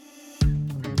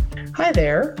Hi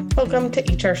there. Welcome to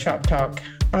HR Shop Talk.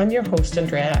 I'm your host,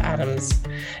 Andrea Adams.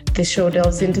 This show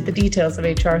delves into the details of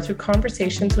HR through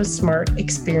conversations with smart,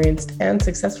 experienced, and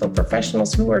successful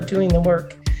professionals who are doing the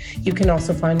work. You can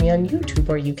also find me on YouTube,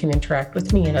 where you can interact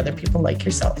with me and other people like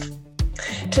yourself.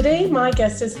 Today, my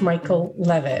guest is Michael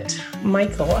Levitt.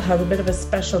 Michael has a bit of a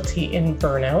specialty in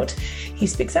burnout. He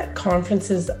speaks at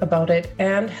conferences about it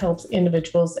and helps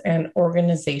individuals and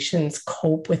organizations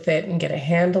cope with it and get a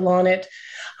handle on it.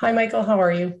 Hi, Michael. How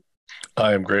are you?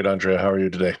 I am great, Andrea. How are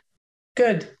you today?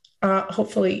 Good.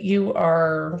 Hopefully, you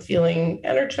are feeling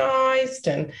energized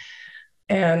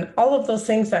and all of those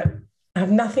things that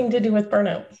have nothing to do with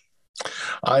burnout.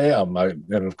 I am.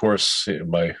 And of course,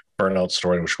 my burnout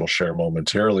story, which we'll share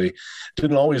momentarily,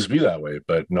 didn't always be that way.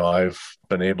 But no, I've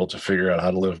been able to figure out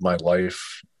how to live my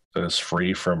life that is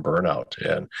free from burnout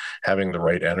and having the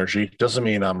right energy. Doesn't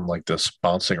mean I'm like this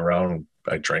bouncing around.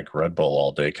 I drank Red Bull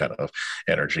all day kind of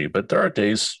energy, but there are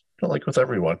days, like with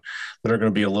everyone, that are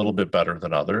going to be a little bit better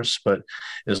than others. But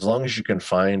as long as you can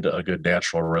find a good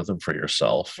natural rhythm for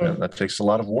yourself, and that takes a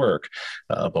lot of work.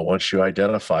 But once you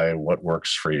identify what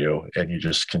works for you and you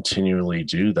just continually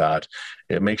do that,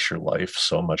 it makes your life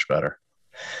so much better.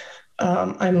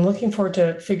 I'm looking forward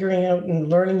to figuring out and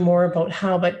learning more about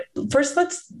how. But first,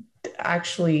 let's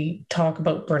actually talk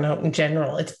about burnout in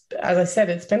general. It's, as I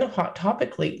said, it's been a hot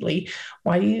topic lately.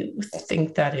 Why do you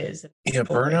think that is? Yeah,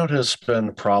 burnout has been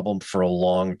a problem for a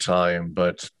long time,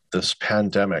 but this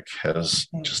pandemic has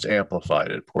just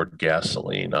amplified it, poured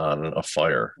gasoline on a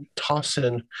fire. Toss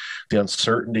in the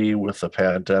uncertainty with the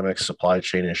pandemic, supply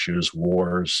chain issues,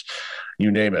 wars, you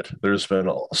name it. There's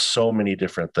been so many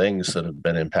different things that have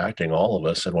been impacting all of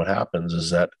us. And what happens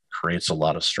is that creates a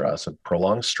lot of stress, and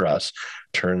prolonged stress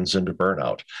turns into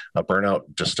burnout. Burnout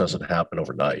just doesn't happen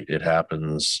overnight. It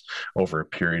happens over a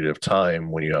period of time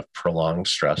when you have prolonged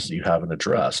stress that you haven't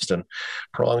addressed. And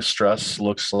prolonged stress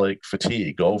looks like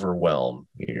fatigue, overwhelm.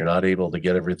 You're not able to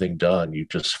get everything done. You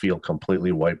just feel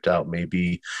completely wiped out.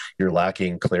 Maybe you're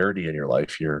lacking clarity in your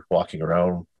life. You're walking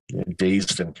around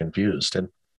dazed and confused. And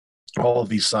all of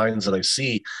these signs that I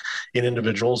see in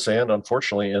individuals and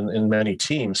unfortunately in many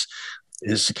teams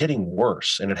is getting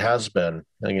worse. And it has been,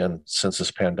 again, since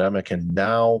this pandemic. And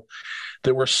now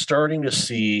that we're starting to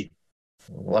see,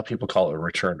 a lot of people call it a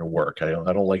return to work. I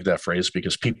don't like that phrase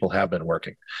because people have been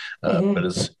working, but Mm-hmm.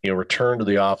 it's, return to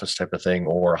the office type of thing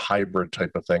or hybrid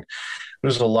type of thing.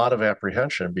 There's a lot of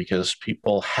apprehension because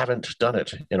people haven't done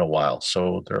it in a while.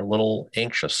 So they're a little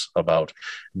anxious about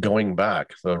going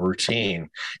back, the routine.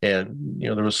 And,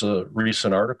 there was a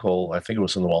recent article, I think it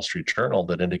was in the Wall Street Journal,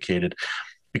 that indicated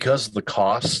because of the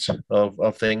cost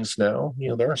of things now,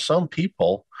 there are some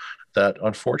people that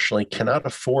unfortunately cannot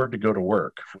afford to go to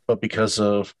work, but because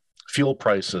of fuel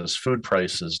prices, food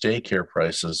prices, daycare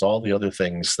prices, all the other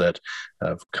things that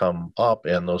have come up,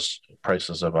 and those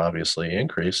prices have obviously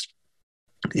increased,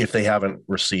 if they haven't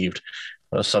received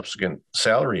a subsequent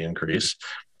salary increase,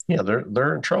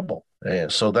 they're in trouble.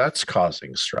 And so that's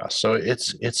causing stress. So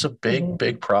it's a big, Mm-hmm.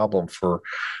 big problem for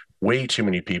way too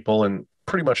many people in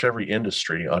pretty much every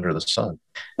industry under the sun.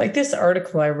 Like this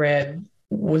article I read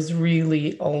was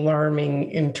really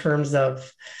alarming in terms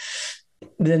of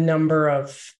the number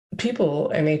of people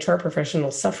and HR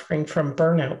professionals suffering from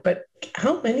burnout. But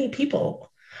how many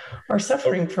people are A,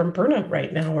 suffering from burnout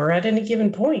right now or at any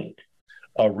given point?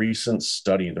 a recent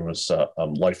study, there was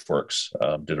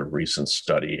LifeWorks did a recent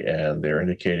study, and they're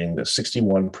indicating that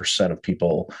 61% of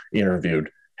people interviewed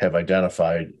have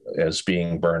identified as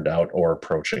being burned out or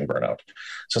approaching burnout.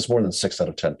 So it's more than 6 out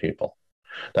of 10 people.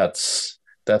 That's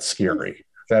scary.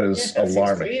 That Yeah, is that seems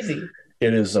alarming. crazy.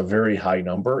 It is a very high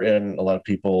number, and a lot of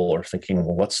people are thinking,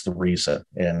 well, what's the reason?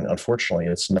 And unfortunately,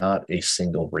 it's not a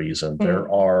single reason. There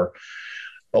Mm. are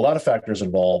a lot of factors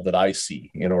involved that I see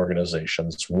in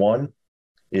organizations. One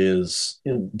is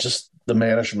just the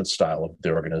management style of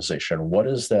the organization. What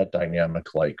is that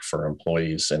dynamic like for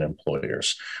employees and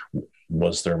employers?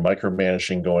 Was there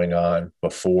micromanaging going on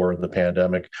before the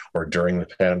pandemic or during the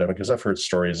pandemic? Because I've heard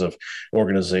stories of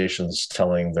organizations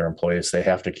telling their employees they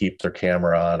have to keep their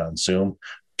camera on Zoom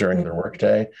during their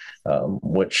workday,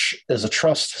 which is a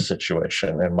trust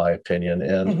situation, in my opinion.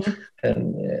 Mm-hmm.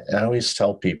 And I always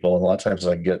tell people, and a lot of times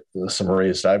I get some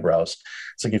raised eyebrows.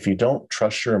 It's like if you don't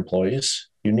trust your employees,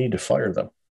 you need to fire them.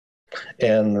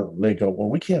 And they go, well,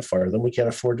 we can't fire them. We can't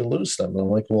afford to lose them. And I'm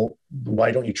like, well,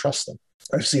 why don't you trust them?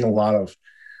 I've seen a lot of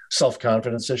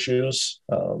self-confidence issues.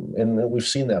 And we've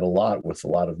seen that a lot with a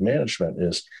lot of management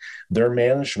is their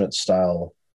management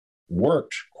style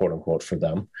worked, quote unquote, for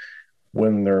them.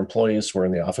 When their employees were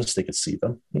in the office, they could see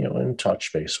them, and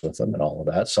touch base with them and all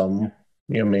of that. Some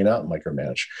may not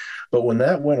micromanage. But when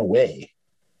that went away,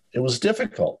 it was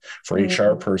difficult for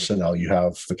HR personnel. You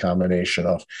have the combination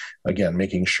of, again,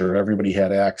 making sure everybody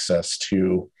had access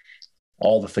to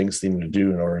all the things they need to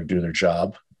do in order to do their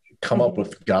job, come up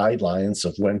with guidelines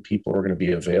of when people are going to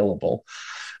be available.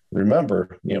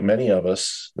 Remember, many of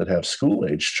us that have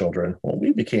school-age children, well,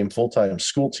 we became full-time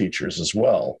school teachers as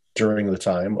well during the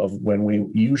time of when we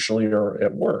usually are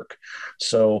at work.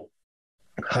 So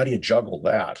how do you juggle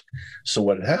that? So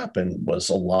what happened was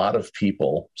a lot of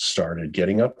people started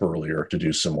getting up earlier to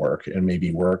do some work and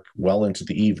maybe work well into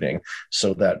the evening.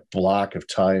 So that block of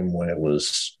time when it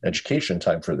was education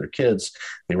time for their kids,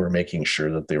 they were making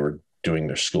sure that they were doing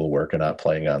their schoolwork and not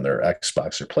playing on their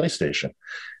Xbox or PlayStation.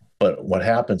 But what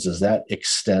happens is that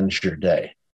extends your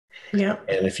day. Yeah.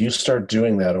 And if you start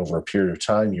doing that over a period of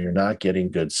time, you're not getting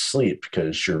good sleep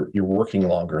because you're working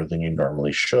longer than you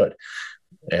normally should.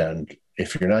 And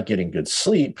if you're not getting good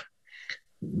sleep,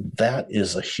 that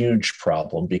is a huge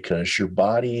problem because your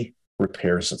body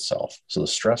repairs itself. So the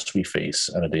stress we face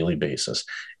on a daily basis,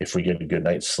 if we get a good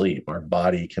night's sleep, our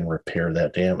body can repair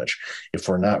that damage. If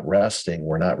we're not resting,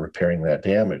 we're not repairing that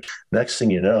damage. Next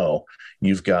thing you know,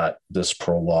 you've got this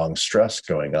prolonged stress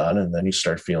going on, and then you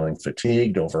start feeling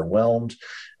fatigued, overwhelmed.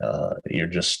 You're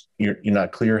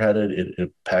not clear-headed. It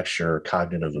impacts your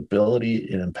cognitive ability.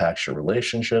 It impacts your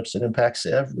relationships. It impacts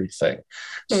everything.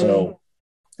 So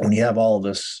when you have all of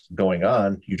this going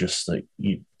on,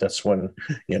 that's when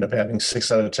you end up having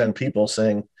 6 out of 10 people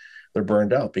saying they're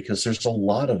burned out because there's a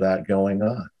lot of that going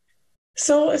on.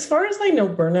 So as far as I know,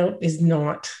 burnout is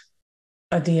not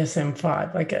a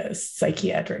DSM-5, like a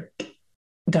psychiatric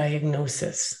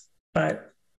diagnosis.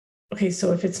 But okay,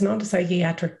 so if it's not a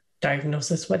psychiatric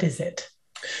diagnosis, what is it?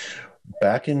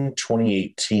 Back in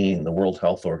 2018, the World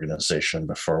Health Organization,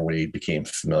 before we became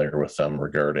familiar with them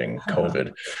regarding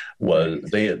COVID,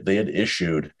 they had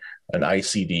issued an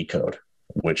ICD code,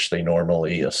 which they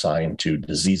normally assign to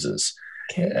diseases.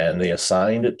 Okay. And they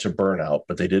assigned it to burnout,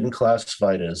 but they didn't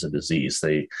classify it as a disease.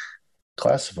 They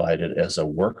classified it as a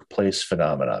workplace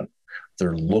phenomenon.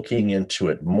 They're looking into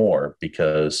it more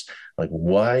because, like,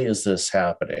 why is this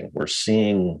happening? We're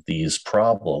seeing these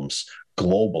problems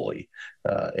globally,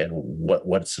 and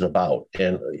what's it about?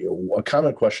 And a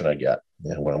common question I get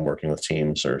when I'm working with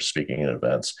teams or speaking at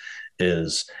events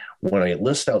is when I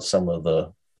list out some of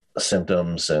the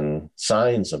symptoms and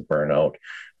signs of burnout,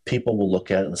 people will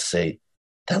look at it and say,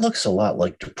 that looks a lot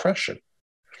like depression.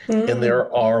 And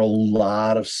there are a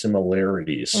lot of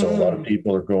similarities. So a lot of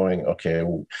people are going, okay,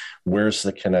 where's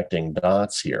the connecting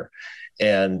dots here?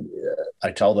 And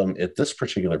I tell them at this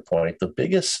particular point, the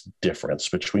biggest difference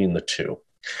between the two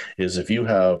is if you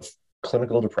have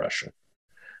clinical depression,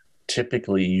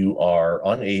 typically you are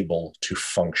unable to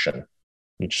function.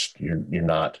 You're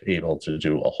not able to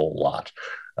do a whole lot.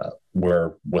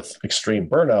 Where with extreme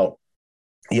burnout,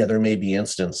 yeah, there may be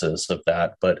instances of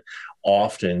that, but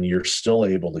often you're still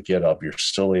able to get up, you're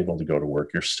still able to go to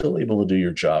work, you're still able to do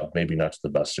your job, maybe not to the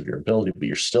best of your ability, but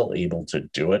you're still able to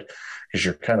do it because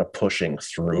you're kind of pushing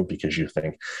through because you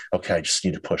think, okay, I just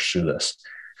need to push through this.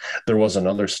 There was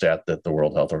another stat that the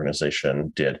World Health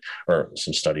Organization did, or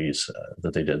some studies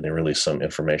that they did, and they released some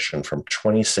information from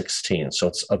 2016. So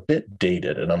it's a bit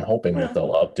dated, and I'm hoping that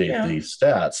they'll update these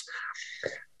stats.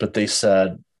 But they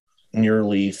said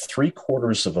nearly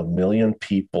 750,000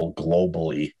 people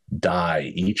globally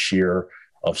die each year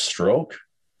of stroke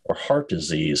or heart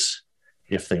disease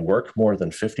if they work more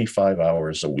than 55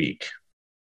 hours a week.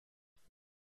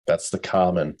 That's the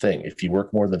common thing. If you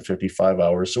work more than 55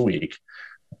 hours a week,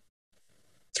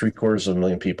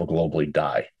 750,000 people globally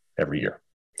die every year.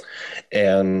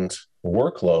 And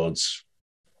workloads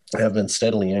have been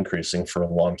steadily increasing for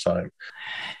a long time.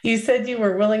 You said you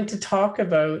were willing to talk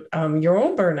about your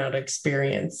own burnout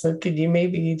experience. So could you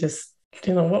maybe just,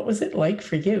 what was it like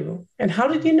for you? And how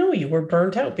did you know you were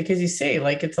burnt out? Because you say,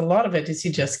 like, it's a lot of it is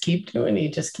you just keep doing, you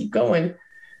just keep going.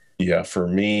 Yeah, for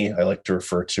me, I like to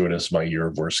refer to it as my year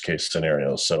of worst case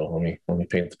scenarios. So let me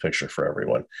paint the picture for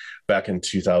everyone. Back in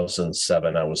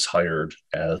 2007, I was hired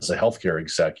as a healthcare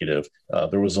executive.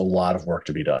 There was a lot of work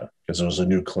to be done because it was a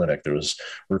new clinic. There was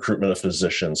recruitment of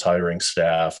physicians, hiring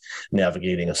staff,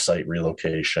 navigating a site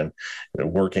relocation,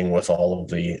 working with all of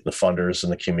the funders in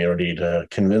the community to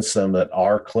convince them that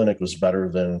our clinic was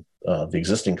better than the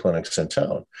existing clinics in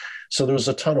town. So there was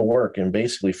a ton of work. And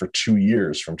basically for 2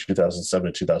 years, from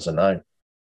 2007 to 2009,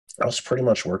 I was pretty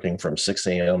much working from 6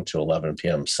 a.m. to 11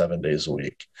 p.m., 7 days a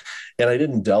week. And I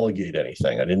didn't delegate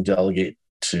anything. I didn't delegate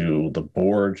to the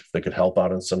board that could help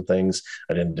out on some things.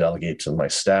 I didn't delegate to my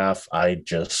staff. I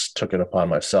just took it upon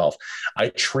myself. I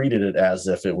treated it as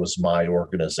if it was my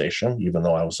organization, even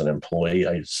though I was an employee.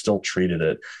 I still treated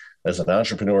it as an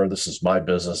entrepreneur. This is my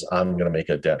business. I'm going to make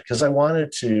a dent because I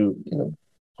wanted to,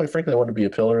 quite frankly, I wanted to be a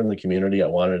pillar in the community. I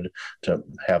wanted to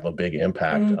have a big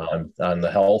impact on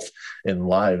the health and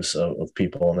lives of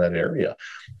people in that area.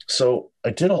 So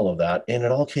I did all of that, and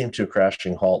it all came to a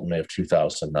crashing halt in May of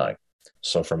 2009.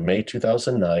 So from May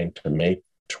 2009 to May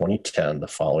 2010, the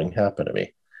following happened to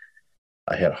me.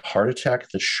 I had a heart attack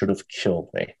that should have killed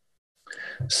me.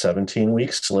 17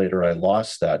 weeks later, I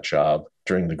lost that job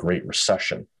during the Great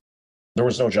Recession. There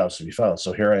was no jobs to be found.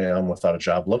 So here I am without a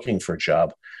job, looking for a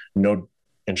job, no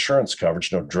insurance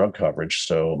coverage, no drug coverage.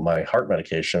 So my heart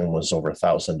medication was over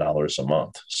 $1,000 a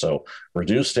month. So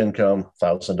reduced income,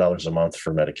 $1,000 a month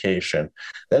for medication,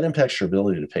 that impacts your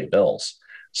ability to pay bills.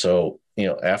 So,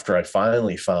 after I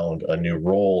finally found a new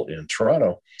role in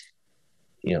Toronto,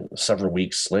 several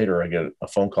weeks later, I get a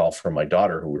phone call from my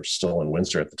daughter, who was still in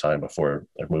Windsor at the time before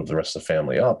I moved the rest of the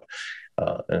family up.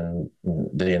 And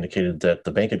they indicated that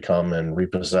the bank had come and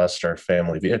repossessed our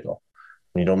family vehicle.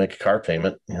 When you don't make a car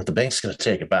payment, the bank's going to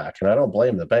take it back. And I don't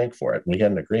blame the bank for it. We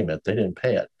had an agreement. They didn't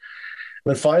pay it.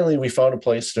 And then finally, we found a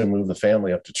place to move the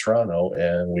family up to Toronto,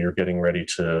 and we were getting ready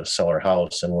to sell our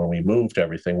house. And when we moved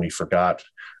everything, we forgot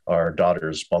our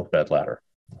daughter's bunk bed ladder.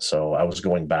 So I was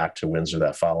going back to Windsor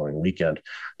that following weekend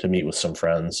to meet with some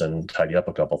friends and tidy up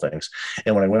a couple things.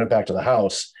 And when I went back to the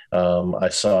house, I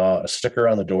saw a sticker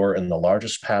on the door and the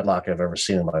largest padlock I've ever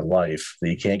seen in my life that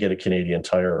you can't get at Canadian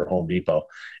Tire or Home Depot.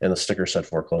 And the sticker said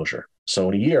foreclosure. So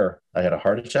in a year, I had a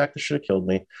heart attack that should have killed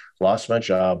me, lost my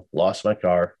job, lost my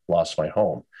car, lost my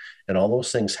home. And all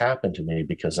those things happened to me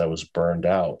because I was burned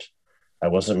out. I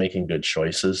wasn't making good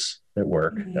choices at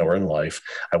work or in life.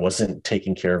 I wasn't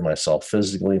taking care of myself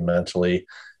physically, mentally.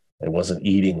 I wasn't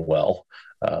eating well.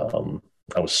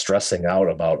 I was stressing out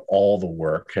about all the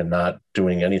work and not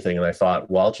doing anything. And I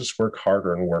thought, well, I'll just work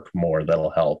harder and work more.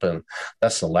 That'll help. And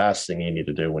that's the last thing you need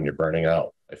to do when you're burning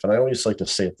out. And I always like to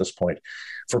say at this point,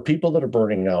 for people that are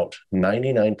burning out,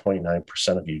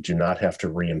 99.9% of you do not have to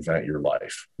reinvent your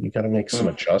life. You got to make some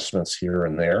adjustments here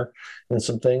and there and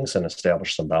some things and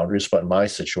establish some boundaries. But in my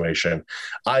situation,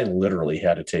 I literally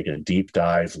had to take a deep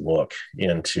dive look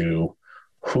into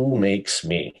who makes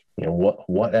me.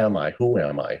 What am I? Who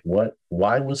am I?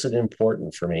 Why was it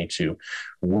important for me to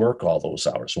work all those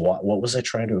hours? What was I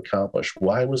trying to accomplish?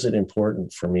 Why was it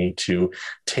important for me to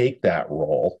take that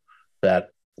role that,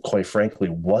 quite frankly,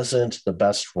 wasn't the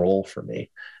best role for me?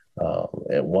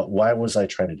 And why was I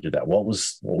trying to do that? What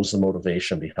was the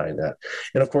motivation behind that?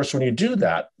 And of course, when you do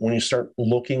that, when you start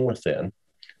looking within,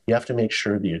 you have to make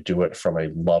sure that you do it from a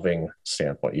loving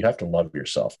standpoint. You have to love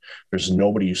yourself. There's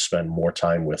nobody you spend more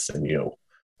time with than you.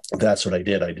 That's what I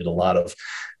did. I did a lot of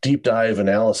deep dive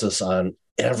analysis on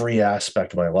every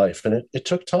aspect of my life, and it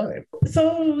took time.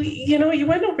 So, you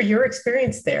went over your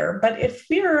experience there, but if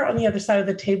we were on the other side of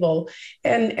the table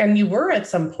and you were at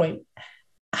some point,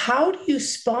 how do you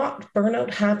spot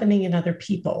burnout happening in other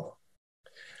people?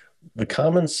 The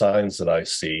common signs that I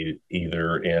see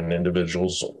either in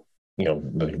individuals,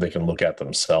 they can look at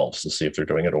themselves to see if they're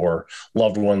doing it, or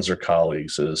loved ones or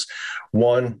colleagues, is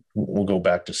one, we'll go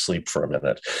back to sleep for a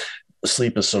minute.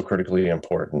 Sleep is so critically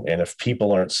important. And if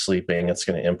people aren't sleeping, it's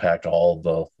going to impact all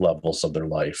the levels of their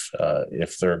life.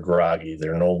 If they're groggy,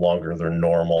 they're no longer their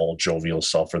normal jovial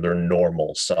self or their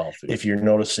normal self. If you're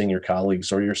noticing your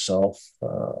colleagues or yourself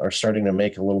are starting to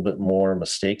make a little bit more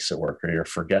mistakes at work, or you're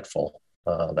forgetful,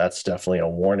 that's definitely a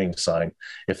warning sign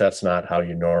if that's not how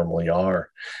you normally are.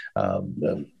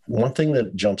 One thing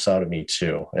that jumps out at me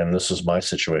too, and this is my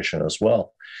situation as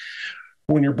well,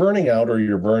 when you're burning out or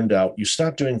you're burned out, you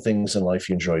stop doing things in life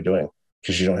you enjoy doing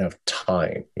because you don't have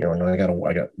time. I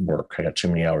got work. I got too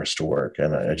many hours to work,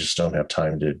 and I just don't have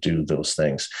time to do those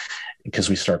things, because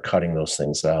we start cutting those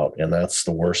things out. And that's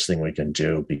the worst thing we can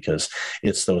do, because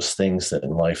it's those things that in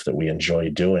life that we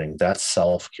enjoy doing. That's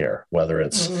self-care, whether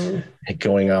it's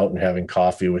going out and having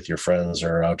coffee with your friends,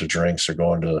 or out to drinks, or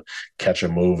going to catch a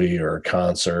movie or a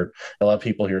concert. A lot of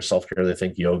people hear self-care, they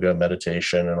think yoga,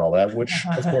 meditation, and all that, which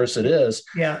of course it is.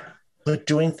 Yeah. But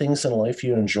doing things in life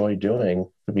you enjoy doing,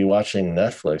 could be watching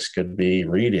Netflix, could be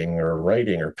reading or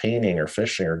writing or painting or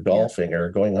fishing or golfing or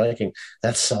going hiking.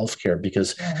 That's self-care,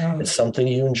 because it's something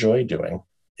you enjoy doing.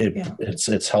 Yeah.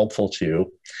 it's helpful to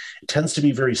you. It tends to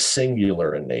be very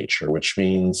singular in nature, which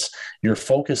means your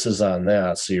focus is on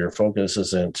that. So your focus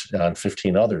isn't on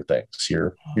 15 other things.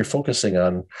 You're focusing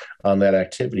on that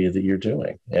activity that you're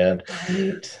doing. And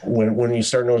Right. when you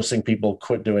start noticing people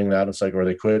quit doing that, it's like, or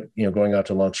they quit, going out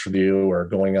to lunch with you or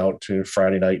going out to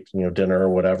Friday night, dinner or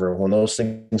whatever. When those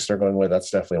things start going away, that's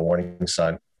definitely a warning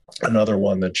sign. Another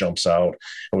one that jumps out,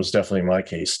 it was definitely my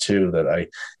case too, that I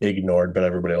ignored, but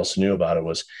everybody else knew about it,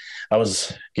 was I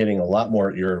was getting a lot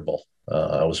more irritable.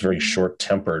 I was very short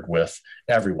tempered with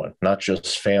everyone, not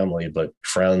just family, but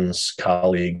friends,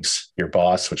 colleagues, your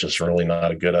boss, which is really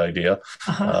not a good idea.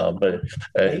 But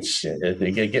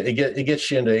it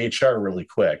gets you into HR really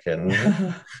quick, and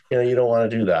you don't want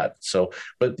to do that. So,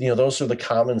 but those are the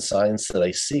common signs that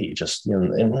I see. Just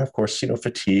and of course,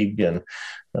 fatigue and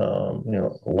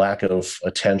lack of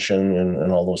attention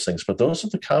and all those things. But those are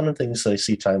the common things that I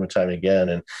see time and time again.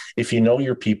 And if you know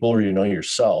your people or you know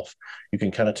yourself, you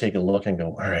can kind of take a look and go,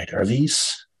 all right, are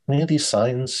any of these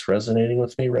signs resonating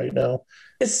with me right now?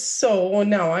 So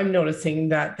now I'm noticing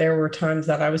that there were times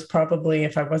that I was probably,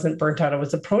 if I wasn't burnt out, I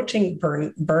was approaching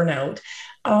burnout.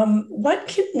 What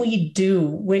can we do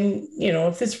when,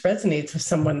 if this resonates with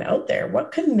someone out there,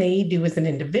 what can they do as an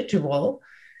individual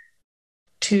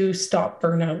to stop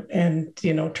burnout and,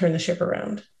 turn the ship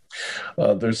around?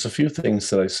 There's a few things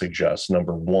that I suggest.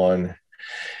 Number one,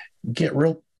 get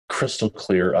real crystal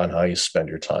clear on how you spend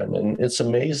your time. And it's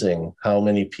amazing how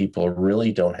many people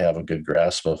really don't have a good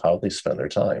grasp of how they spend their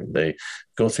time. They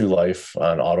go through life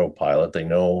on autopilot. They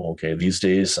know, okay, these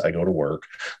days I go to work.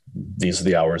 These are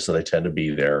the hours that I tend to be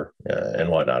there and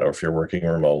whatnot. Or if you're working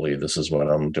remotely, this is when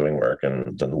I'm doing work,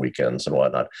 and then the weekends and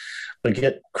whatnot. But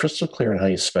get crystal clear on how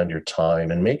you spend your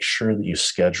time and make sure that you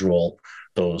schedule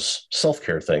those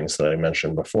self-care things that I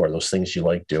mentioned before, those things you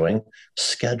like doing,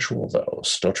 schedule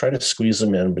those. Don't try to squeeze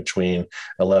them in between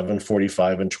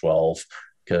 11:45 and 12,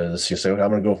 because you say, okay, I'm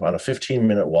going to go on a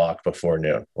 15-minute walk before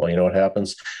noon. Well, you know what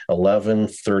happens?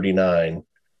 11:39,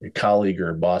 your colleague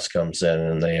or boss comes in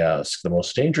and they ask the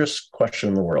most dangerous question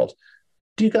in the world.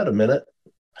 Do you got a minute?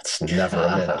 It's never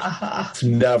a minute. It's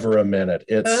never a minute.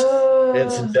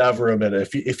 It's never a minute.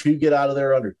 If you get out of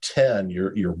there under 10,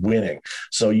 you're winning.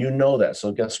 So that.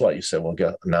 So guess what? You said, well,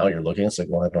 now you're looking. It's like,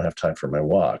 well, I don't have time for my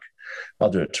walk.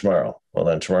 I'll do it tomorrow. Well,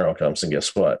 then tomorrow comes, and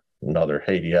guess what?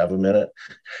 Hey, do you have a minute?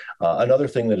 Another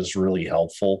thing that is really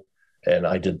helpful, and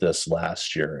I did this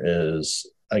last year, is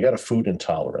I got a food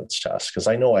intolerance test because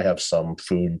I know I have some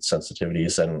food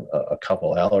sensitivities and a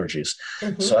couple allergies.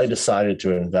 Mm-hmm. So I decided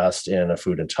to invest in a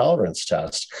food intolerance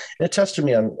test. And it tested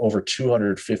me on over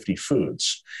 250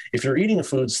 foods. If you're eating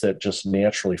foods that just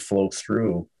naturally flow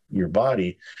through your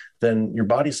body, then your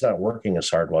body's not working as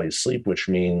hard while you sleep, which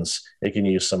means it can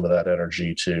use some of that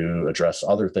energy to address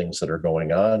other things that are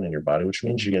going on in your body, which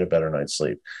means you get a better night's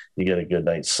sleep. You get a good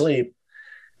night's sleep,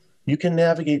 you can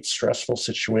navigate stressful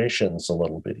situations a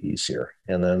little bit easier.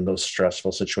 And then those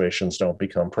stressful situations don't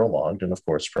become prolonged. And of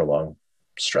course, prolonged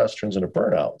stress turns into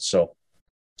burnout. So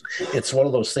it's one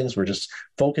of those things where just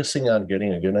focusing on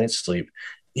getting a good night's sleep,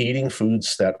 eating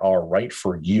foods that are right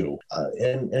for you.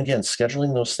 And again,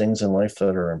 scheduling those things in life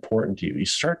that are important to you. You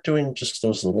start doing just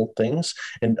those little things,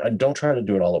 and don't try to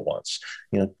do it all at once.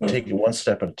 Take it one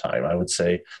step at a time. I would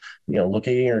say,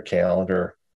 looking at your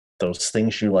calendar, those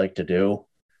things you like to do,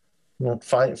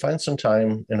 find some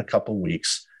time in a couple of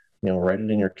weeks, write it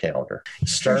in your calendar.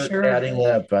 Start adding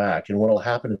that back. And what will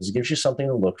happen is it gives you something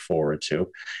to look forward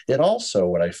to. It also,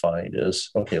 what I find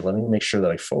is, okay, let me make sure that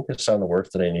I focus on the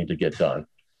work that I need to get done.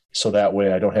 So that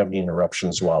way I don't have any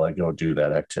interruptions while I go do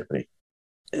that activity.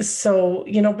 So,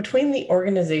 between the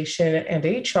organization and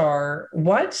HR,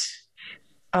 what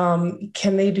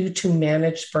can they do to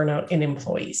manage burnout in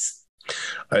employees?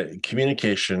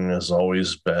 Communication has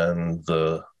always been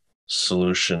the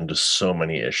solution to so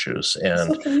many issues.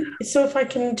 And so if I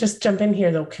can just jump in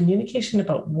here, though, communication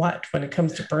about what when it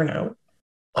comes to burnout?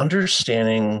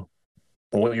 Understanding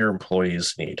what your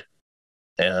employees need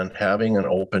and having an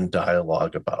open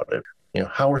dialogue about it.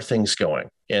 How are things going?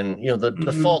 And, the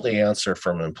default answer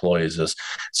from employees is,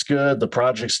 it's good, the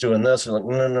project's doing this. And like,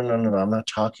 no, I'm not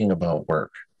talking about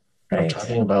work. Right. I'm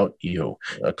talking about you.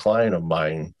 A client of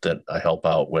mine that I help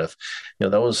out with,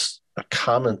 that was a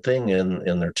common thing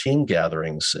in their team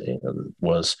gatherings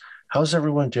was, how's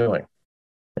everyone doing?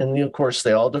 And of course,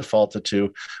 they all defaulted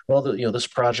to, well, this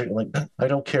project, like, I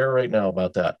don't care right now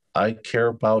about that. I care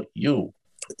about you.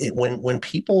 When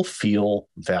people feel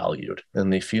valued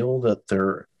and they feel that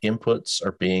their inputs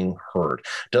are being heard,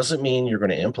 doesn't mean you're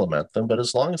going to implement them, but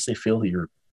as long as they feel that you're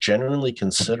genuinely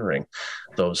considering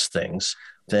those things,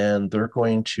 then they're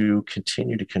going to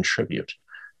continue to contribute.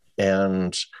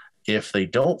 And if they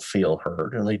don't feel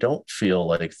heard and they don't feel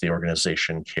like the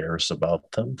organization cares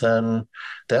about them, then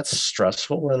that's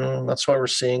stressful. And that's why we're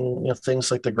seeing things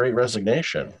like the Great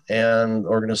Resignation, and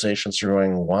organizations are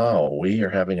going, wow, we are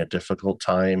having a difficult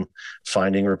time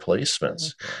finding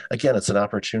replacements. Again, it's an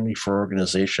opportunity for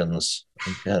organizations,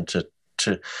 again,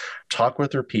 to talk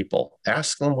with their people,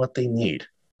 ask them what they need.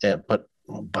 But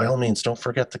by all means, don't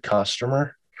forget the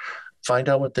customer. Find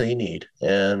out what they need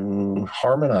and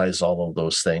harmonize all of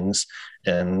those things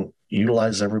and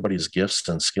utilize everybody's gifts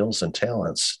and skills and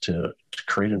talents to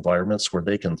create environments where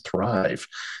they can thrive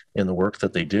in the work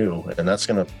that they do. And that's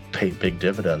going to pay big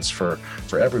dividends for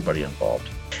everybody involved.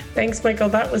 Thanks, Michael.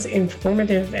 That was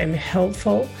informative and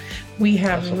helpful. We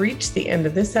have reached the end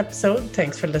of this episode.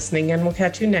 Thanks for listening, and we'll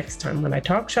catch you next time when I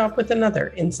talk shop with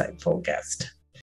another insightful guest.